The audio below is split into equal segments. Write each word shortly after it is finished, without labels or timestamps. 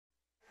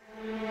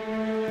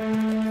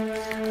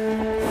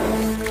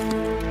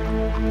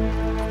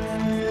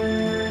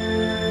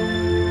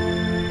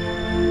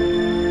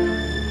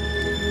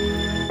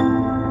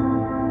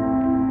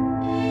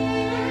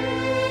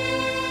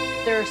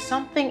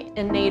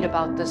innate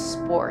about this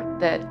sport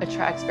that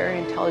attracts very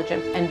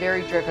intelligent and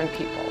very driven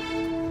people.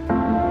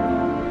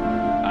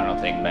 I don't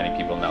think many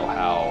people know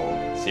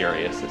how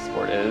serious this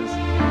sport is.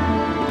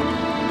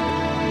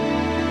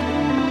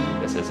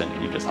 This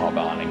isn't you just hop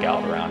on and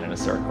gallop around in a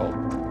circle.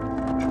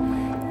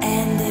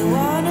 And they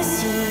wanna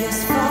see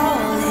us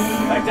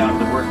falling. Back down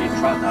to the working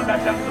trot, now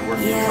back down to the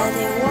working trot. Yeah,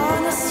 they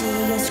wanna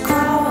see us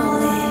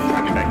crawling.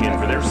 Coming back in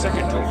for their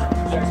second tour.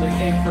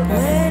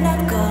 We're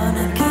not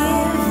gonna give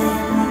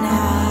in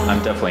now.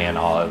 I'm definitely in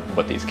awe of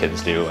what these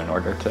kids do in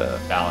order to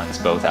balance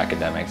both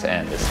academics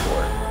and this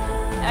sport.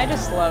 I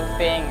just love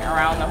being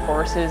around the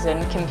horses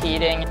and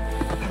competing.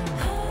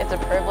 It's a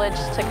privilege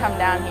to come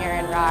down here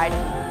and ride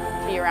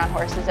and be around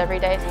horses every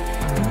day.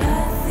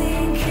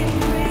 Nothing can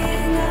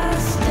bring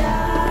us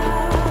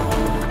down.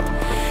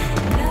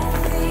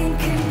 Nothing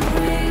can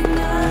bring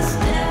us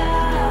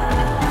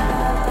down.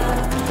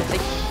 It's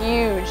a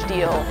huge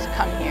deal to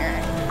come here.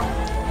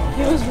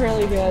 It was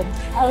really good.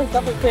 I was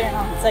definitely feeling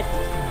homesick.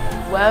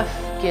 WEF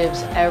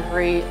gives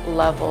every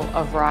level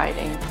of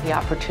riding the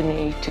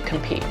opportunity to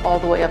compete, all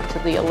the way up to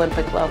the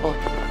Olympic level.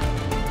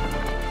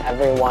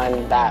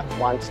 Everyone that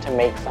wants to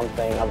make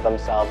something of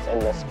themselves in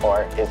this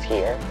sport is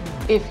here.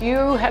 If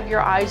you have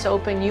your eyes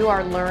open, you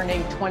are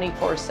learning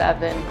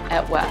 24/7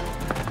 at WEF.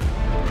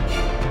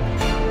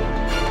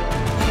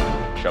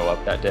 Show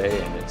up that day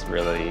and it's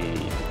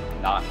really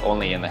not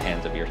only in the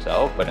hands of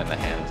yourself, but in the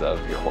hands of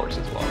your horse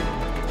as well.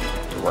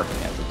 You're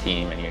working as a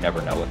team and you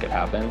never know what could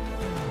happen.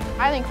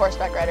 I think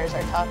horseback riders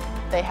are tough.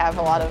 They have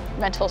a lot of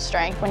mental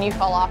strength. When you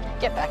fall off,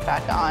 get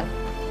back on.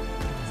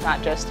 It's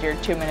not just your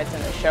 2 minutes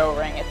in the show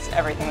ring, it's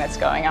everything that's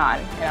going on,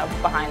 you know,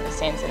 behind the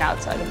scenes and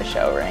outside of the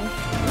show ring.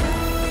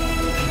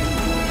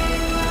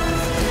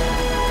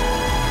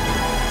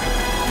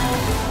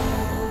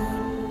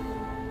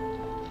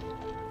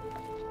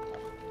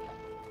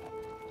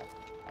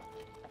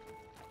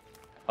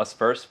 I was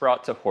first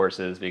brought to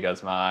horses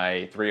because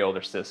my 3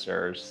 older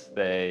sisters,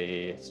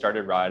 they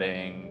started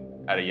riding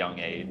at a young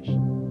age.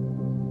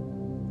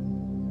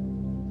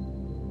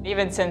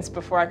 Even since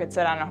before I could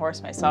sit on a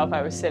horse myself,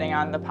 I was sitting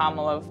on the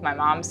pommel of my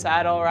mom's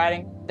saddle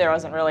riding. There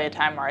wasn't really a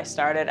time where I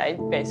started. I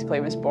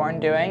basically was born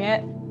doing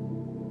it.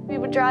 We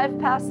would drive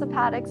past the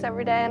paddocks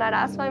every day and I'd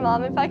ask my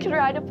mom if I could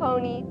ride a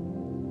pony.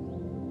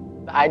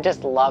 I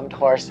just loved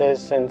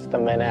horses since the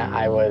minute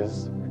I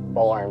was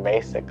born,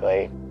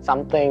 basically.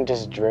 Something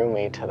just drew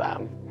me to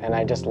them, and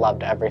I just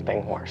loved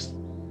everything horse.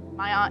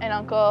 My aunt and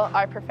uncle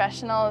are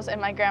professionals, and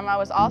my grandma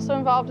was also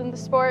involved in the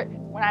sport.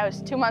 When I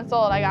was 2 months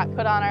old, I got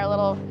put on our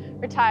little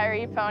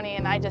retiree pony,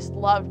 and I just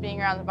loved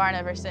being around the barn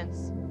ever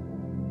since.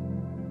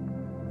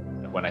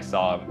 When I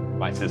saw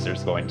my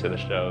sisters going to the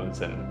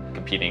shows and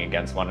competing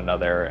against one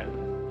another and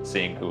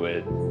seeing who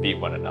would beat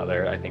one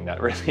another, I think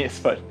that really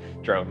is what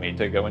drove me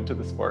to go into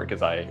the sport,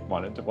 because I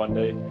wanted to one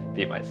day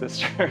beat my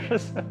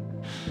sisters.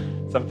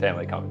 Some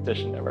family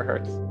competition never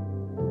hurts.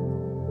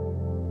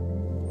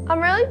 I'm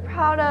really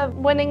proud of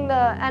winning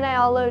the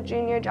NALO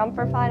Junior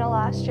Jumper Final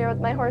last year with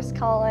my horse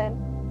Colin.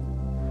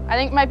 I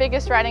think my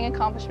biggest riding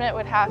accomplishment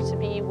would have to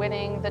be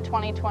winning the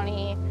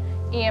 2020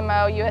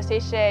 EMO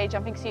USHA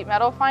Jumping Seat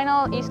Medal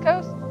Final East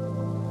Coast.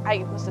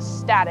 I was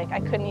ecstatic.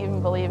 I couldn't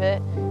even believe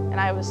it, and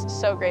I was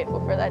so grateful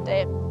for that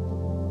day.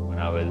 When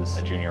I was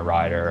a junior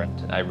rider,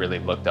 I really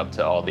looked up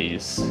to all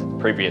these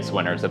previous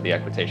winners of the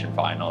equitation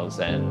finals,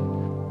 and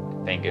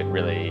I think it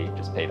really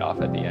just paid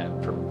off at the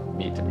end for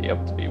me to be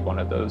able to be one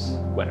of those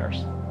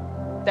winners.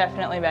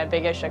 Definitely my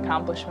biggest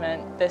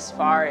accomplishment this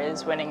far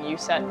is winning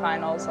USET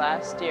finals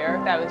last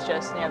year. That was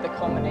just, you know, the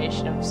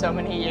culmination of so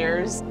many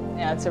years.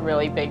 You know, it's a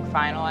really big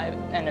final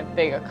and a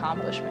big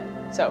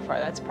accomplishment so far.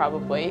 That's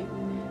probably,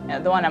 you know,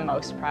 the one I'm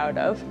most proud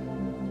of.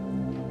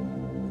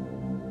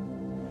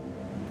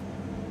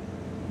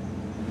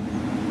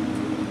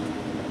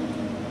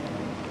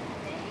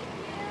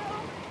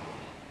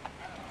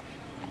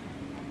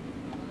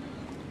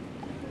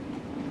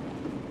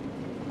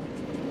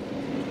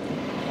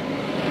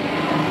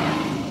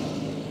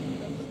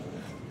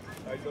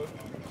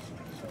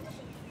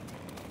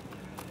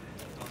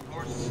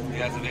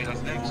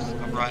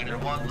 Ryder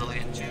 1,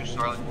 Lillian 2,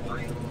 Charlotte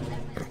 3.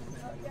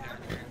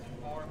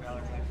 All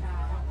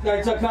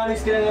right, so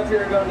Connie's standing up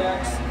here to go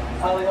next.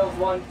 Holly Hills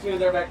 1, 2,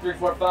 they're back 3,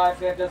 4, 5,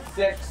 Santa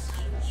 6.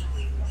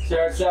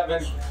 Sarah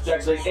 7, it's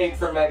actually 8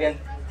 for Megan.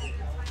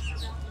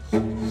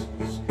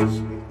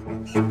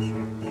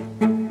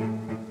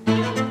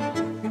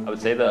 I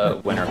would say the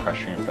Winter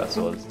Equestrian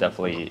Festival is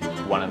definitely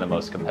one of the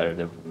most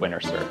competitive winter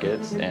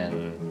circuits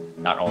in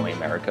not only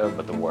America,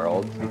 but the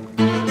world.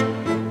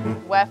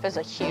 WEF is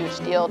a huge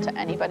deal to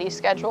anybody's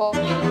schedule.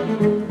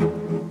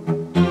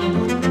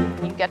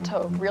 You get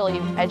to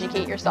really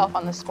educate yourself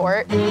on the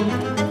sport.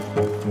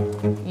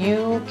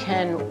 You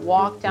can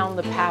walk down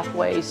the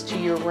pathways to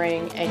your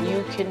ring and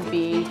you can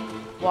be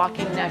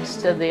walking next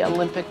to the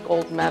Olympic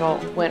gold medal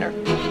winner.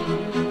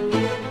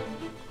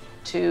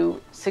 To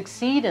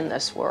succeed in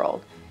this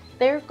world,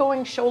 they're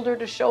going shoulder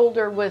to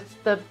shoulder with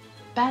the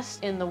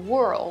best in the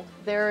world,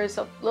 there is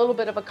a little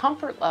bit of a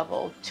comfort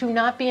level to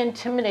not be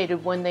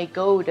intimidated when they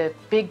go to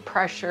big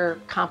pressure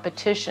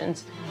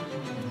competitions.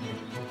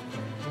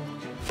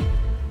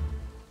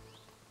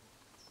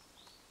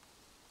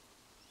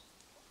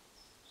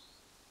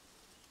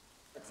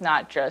 It's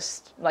not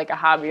just like a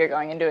hobby you're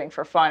going and doing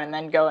for fun and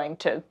then going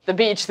to the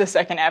beach the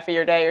second half of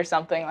your day or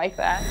something like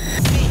that.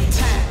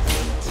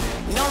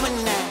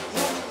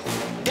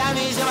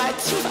 Diamonds in my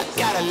teeth, I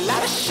got a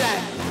lot of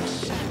shine.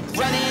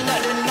 Running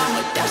up the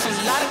number, that's a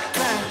lot of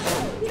crime.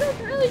 He was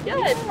really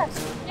good.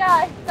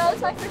 Yeah, that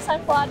was my first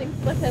time plotting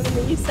with him in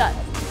the youth set.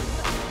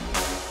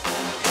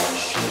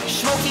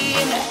 Smoky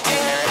in the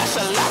air, that's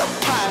a lot of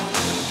prime.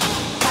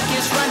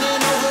 Pockets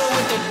running over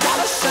with the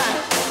dollar sign.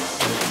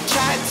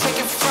 Try to take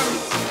it from me.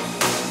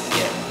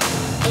 Yeah.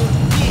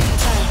 Big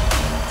time.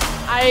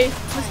 I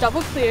was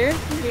double clear.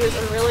 He was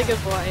a really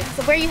good boy.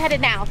 So where are you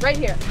headed now? Right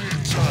here.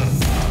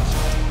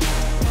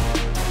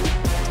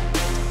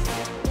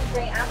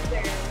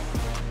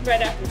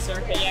 Right after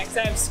circuit, yeah, because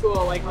I have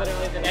school like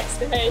literally the next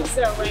day,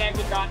 so I've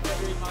been gone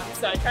for 3 months,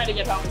 so I try to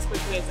get home as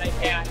quickly as I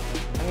can.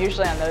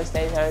 Usually on those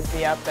days I would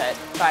be up at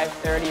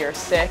 5:30 or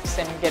 6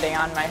 and getting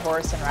on my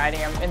horse and riding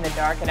him in the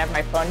dark and have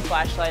my phone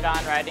flashlight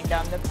on riding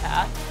down the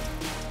path.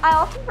 I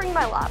often bring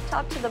my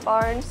laptop to the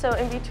barn, so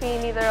in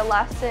between either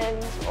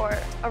lessons or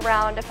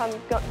around if I'm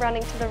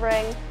running to the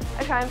ring,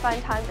 I try and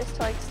find time just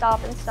to like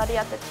stop and study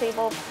at the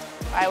table.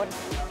 I would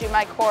do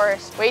my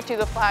course, wait through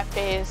the flat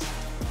phase,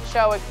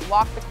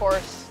 walk the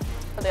course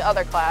for the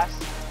other class,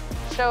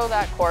 show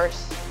that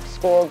course.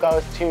 School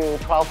goes to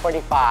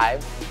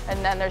 12:45.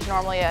 And then there's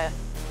normally a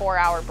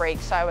 4-hour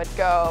break, so I would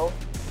go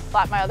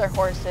flat my other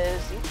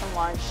horses, eat some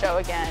lunch, show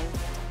again.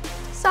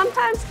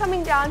 Sometimes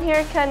coming down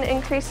here can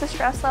increase the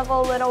stress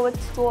level a little with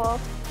school.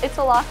 It's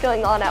a lot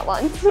going on at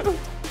once.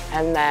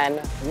 And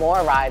then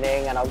more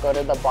riding, and I'll go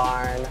to the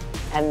barn,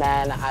 and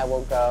then I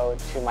will go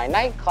to my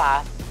night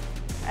class.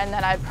 And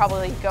then I'd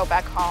probably go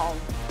back home,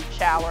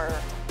 shower,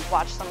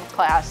 watch some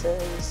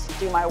classes,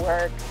 do my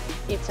work,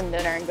 eat some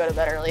dinner, and go to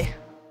bed early.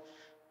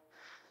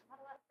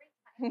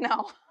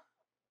 No.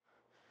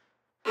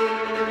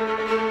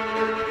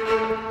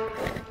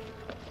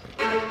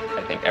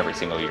 I think every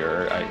single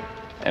year I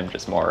am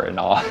just more in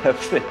awe of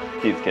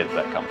these kids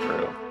that come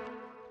through.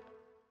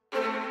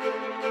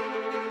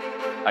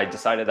 I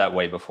decided that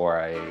way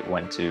before I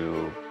went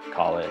to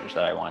college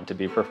that I wanted to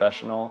be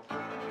professional,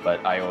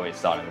 but I always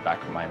thought in the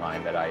back of my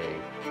mind that I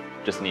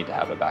just need to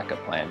have a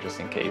backup plan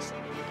just in case.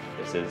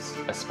 This is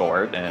a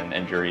sport and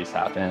injuries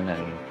happen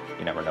and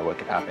you never know what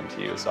could happen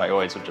to you. So I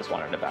always just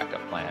wanted a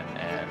backup plan,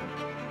 and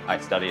I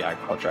studied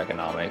agriculture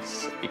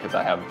economics because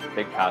I have a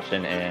big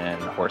passion in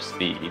horse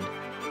speed.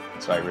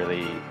 So I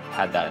really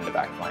had that in the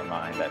back of my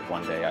mind that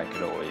one day I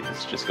could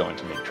always just go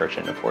into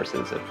nutrition of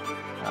horses if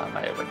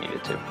I ever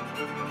needed to.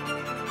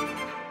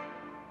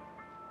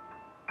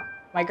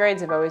 My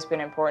grades have always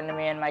been important to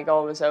me, and my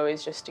goal was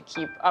always just to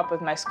keep up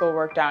with my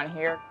schoolwork down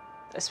here,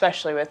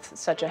 especially with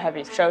such a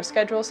heavy show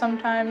schedule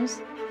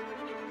sometimes.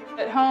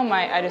 At home,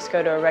 I just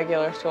go to a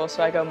regular school,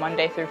 so I go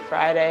Monday through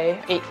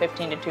Friday,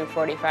 8:15 to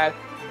 2:45.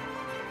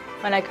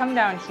 When I come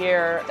down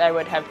here, I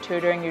would have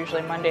tutoring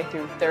usually Monday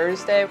through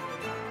Thursday,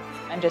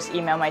 and just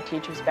email my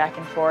teachers back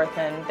and forth,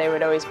 and they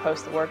would always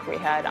post the work we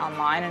had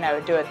online, and I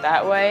would do it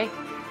that way.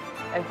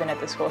 I've been at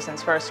the school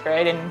since first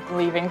grade and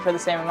leaving for the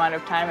same amount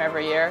of time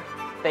every year.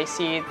 They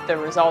see the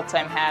results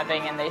I'm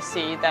having, and they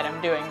see that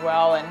I'm doing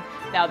well, and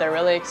now they're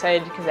really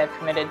excited because I've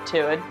committed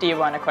to a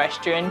D1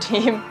 equestrian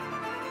team.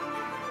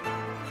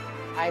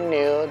 I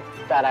knew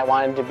that I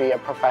wanted to be a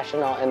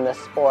professional in this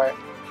sport,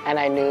 and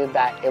I knew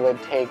that it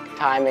would take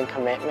time and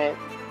commitment.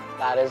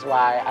 That is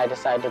why I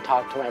decided to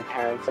talk to my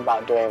parents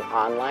about doing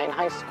online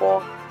high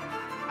school.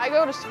 I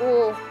go to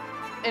school,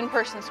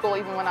 in-person school,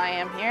 even when I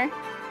am here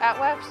at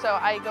WEF, so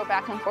I go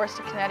back and forth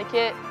to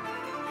Connecticut.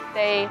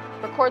 They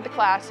record the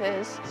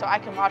classes so I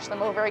can watch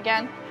them over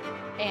again,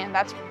 and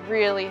that's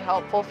really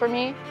helpful for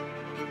me.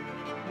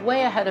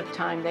 Way ahead of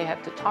time, they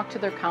have to talk to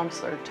their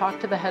counselor, talk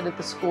to the head of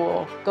the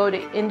school, go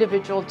to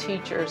individual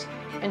teachers,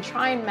 and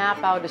try and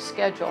map out a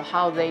schedule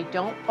how they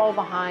don't fall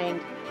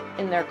behind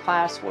in their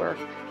classwork,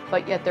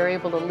 but yet they're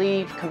able to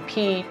leave,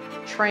 compete,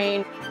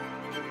 train.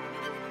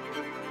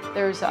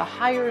 There's a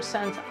higher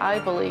sense, I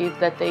believe,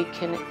 that they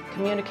can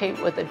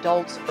communicate with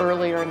adults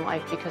earlier in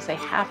life because they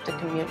have to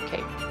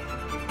communicate.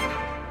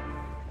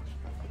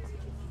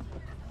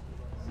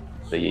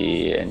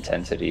 The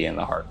intensity and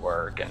the hard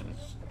work and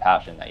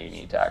passion that you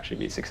need to actually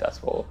be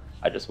successful.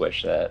 I just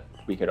wish that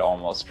we could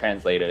almost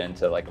translate it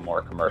into like a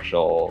more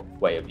commercial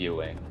way of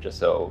viewing, just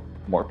so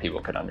more people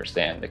could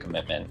understand the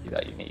commitment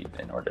that you need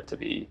in order to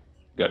be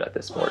good at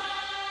this sport.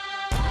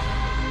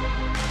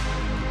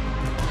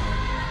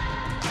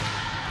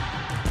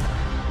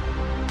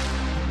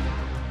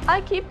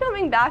 I keep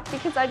coming back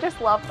because I just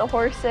love the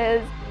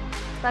horses,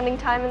 spending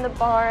time in the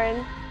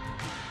barn,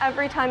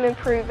 every time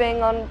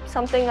improving on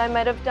something I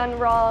might have done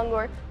wrong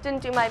or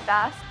didn't do my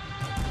best.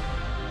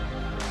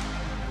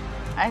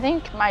 I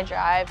think my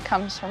drive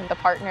comes from the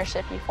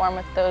partnership you form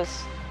with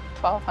those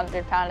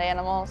 1,200-pound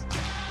animals.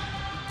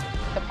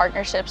 The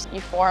partnerships you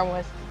form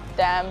with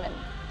them and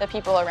the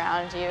people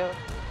around you,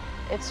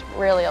 it's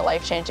really a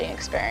life-changing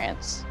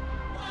experience.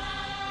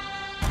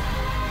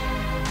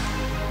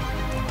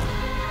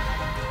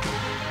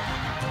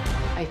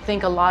 I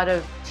think a lot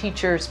of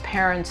teachers,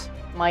 parents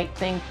might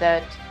think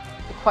that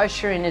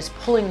equestrian is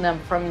pulling them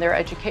from their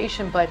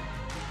education, but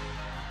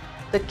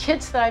the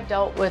kids that I've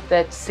dealt with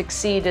that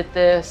succeed at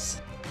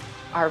this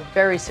are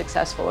very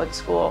successful at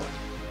school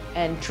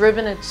and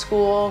driven at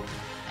school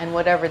and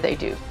whatever they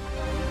do.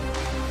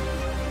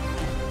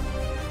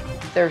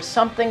 There's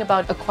something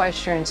about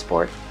equestrian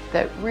sport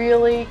that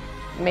really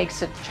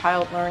makes a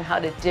child learn how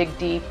to dig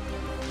deep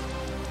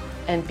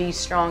and be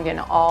strong in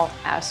all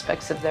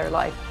aspects of their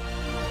life.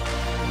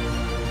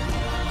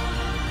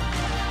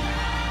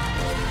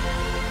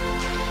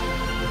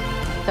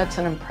 That's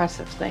an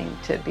impressive thing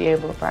to be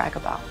able to brag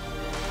about.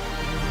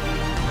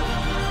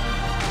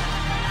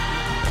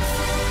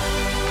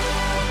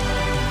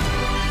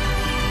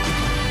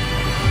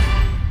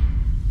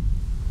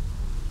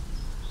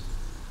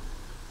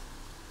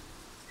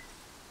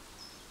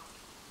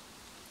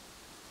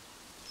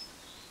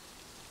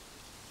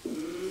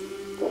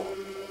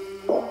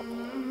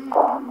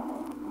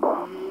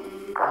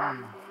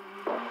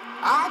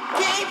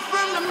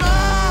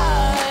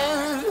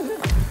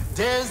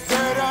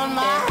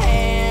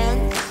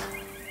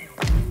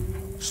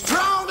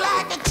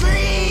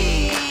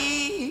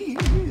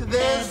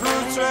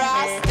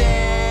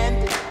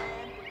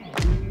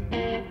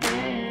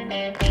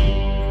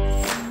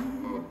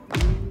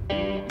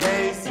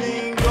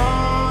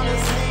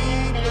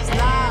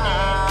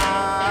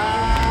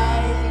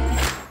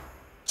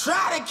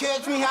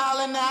 Catch me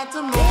howling at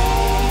the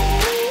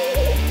moon.